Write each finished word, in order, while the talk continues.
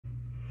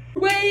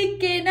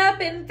Waking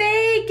up in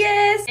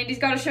Vegas. Andy's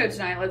got a show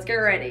tonight, let's get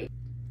ready.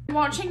 I'm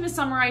watching The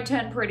Summer I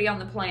Turned Pretty on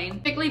the plane,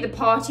 particularly the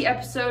party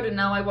episode, and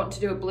now I want to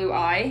do a blue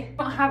eye.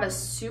 I don't have a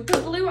super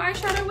blue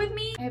eyeshadow with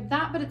me. I have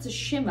that, but it's a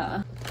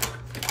shimmer.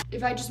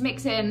 If I just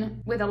mix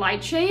in with a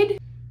light shade,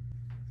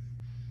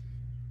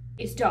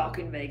 it's dark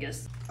in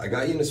Vegas. I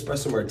got you an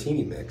espresso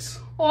martini mix.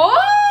 Oh,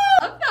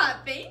 love that,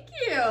 thank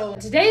you.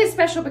 Today is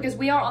special because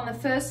we are on the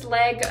first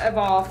leg of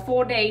our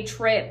 4-day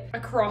trip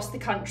across the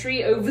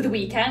country over the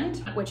weekend,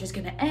 which is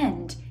gonna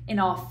end in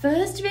our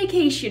first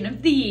vacation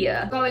of the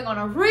year. Going on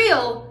a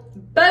real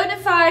bona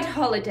fide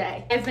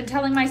holiday. I've been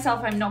telling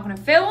myself I'm not gonna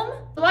film.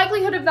 The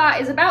likelihood of that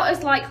is about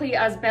as likely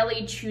as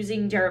Belly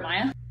choosing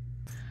Jeremiah.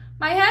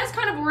 My hair's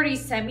kind of already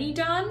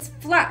semi-done. It's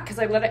flat because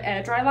I let it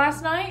air dry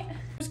last night. I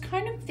was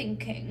kind of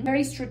thinking,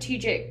 very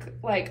strategic,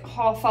 like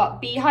half-up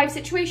beehive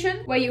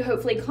situation where you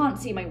hopefully can't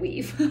see my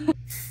weave.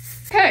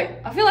 Okay,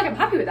 I feel like I'm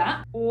happy with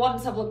that.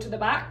 Once I've looked at the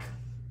back,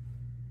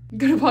 I'm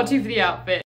gonna part two for the outfit.